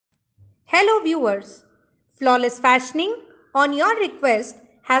Hello viewers, Flawless Fashioning on your request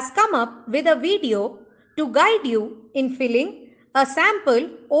has come up with a video to guide you in filling a sample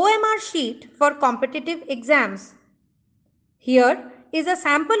OMR sheet for competitive exams. Here is a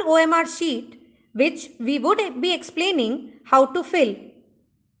sample OMR sheet which we would be explaining how to fill.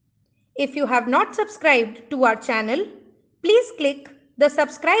 If you have not subscribed to our channel, please click the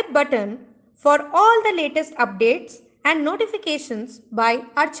subscribe button for all the latest updates and notifications by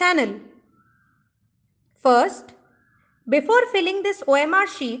our channel. First, before filling this OMR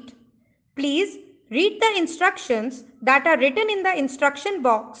sheet, please read the instructions that are written in the instruction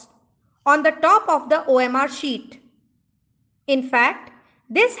box on the top of the OMR sheet. In fact,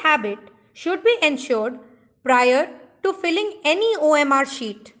 this habit should be ensured prior to filling any OMR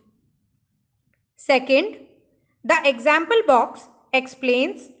sheet. Second, the example box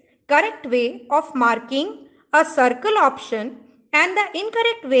explains correct way of marking a circle option and the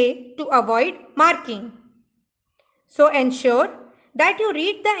incorrect way to avoid marking. So ensure that you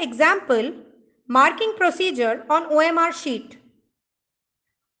read the example marking procedure on OMR sheet.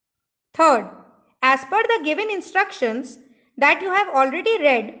 Third, as per the given instructions that you have already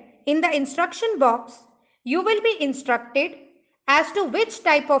read in the instruction box, you will be instructed as to which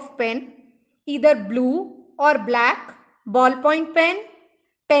type of pen, either blue or black, ballpoint pen,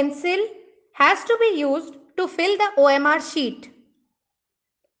 pencil, has to be used to fill the OMR sheet.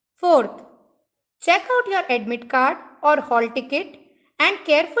 Fourth, check out your admit card or hall ticket and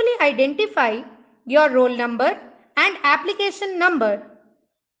carefully identify your roll number and application number.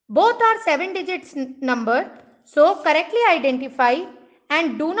 Both are 7 digits number, so correctly identify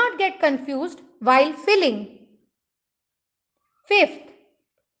and do not get confused while filling. Fifth,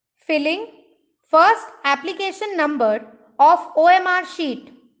 filling first application number of OMR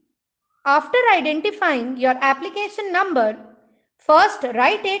sheet. After identifying your application number, first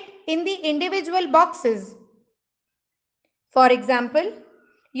write it in the individual boxes. For example,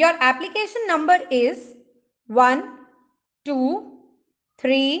 your application number is 1, 2,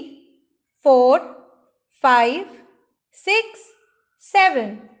 3, 4, 5, 6,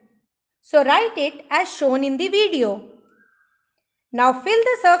 7. So write it as shown in the video. Now fill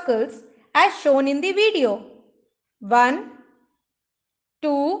the circles as shown in the video. 1,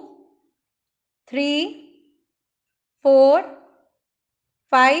 2, 3, 4,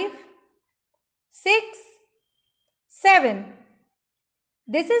 5, 6, 7.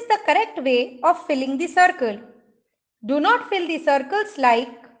 This is the correct way of filling the circle. Do not fill the circles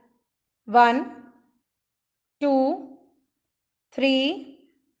like 1, 2, 3,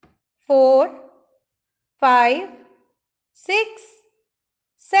 4, 5, 6,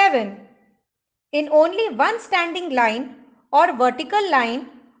 7 in only one standing line or vertical line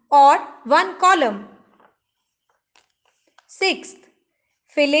or one column. Sixth,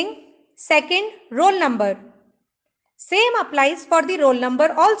 filling second roll number. Same applies for the roll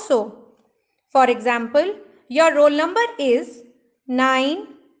number also. For example, your roll number is 9,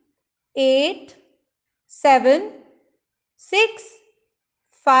 8, 7, 6,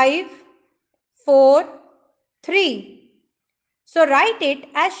 5, 4, 3. So write it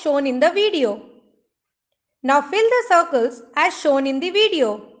as shown in the video. Now fill the circles as shown in the video.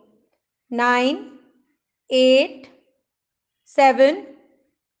 9, 8, 7,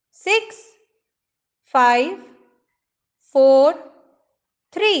 6, 5, 4,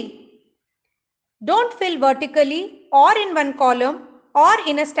 3. Don't fill vertically or in one column or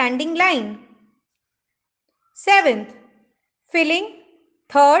in a standing line. Seventh, filling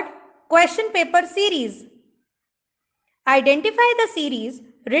third question paper series. Identify the series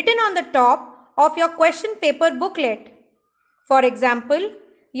written on the top of your question paper booklet. For example,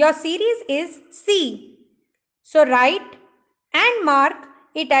 your series is C. So write and mark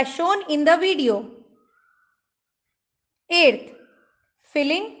it as shown in the video. Eighth,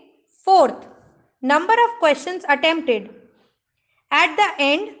 filling fourth number of questions attempted. At the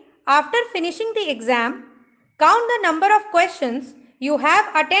end, after finishing the exam, count the number of questions you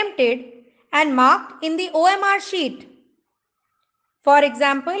have attempted and marked in the OMR sheet. For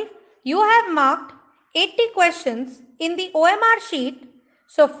example, you have marked 80 questions in the OMR sheet,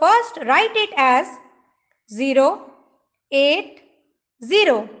 so first write it as 0, 8,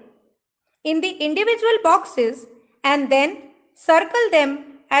 0 in the individual boxes and then circle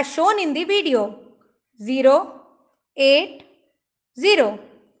them as shown in the video. 0, 8, 0.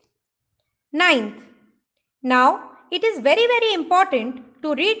 Ninth, now it is very important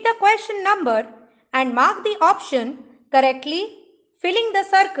to read the question number and mark the option correctly filling the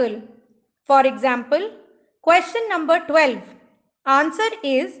circle. For example, question number 12. Answer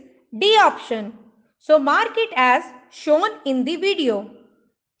is D option. So mark it as shown in the video.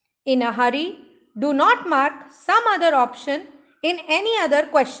 In a hurry, do not mark some other option in any other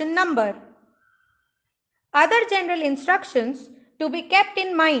question number. Other general instructions to be kept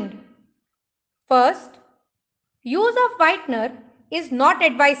in mind. First, use of whitener is not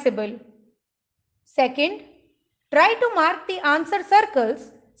advisable. Second, try to mark the answer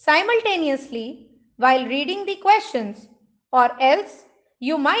circles simultaneously while reading the questions, or else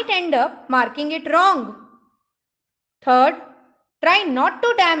you might end up marking it wrong. Third, try not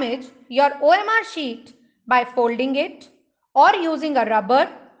to damage your OMR sheet by folding it or using a rubber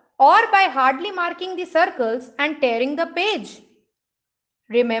or by hardly marking the circles and tearing the page.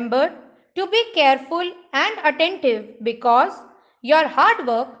 Remember to be careful and attentive because your hard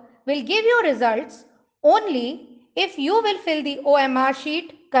work will give you results only if you will fill the OMR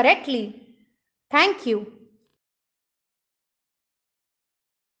sheet correctly. Thank you.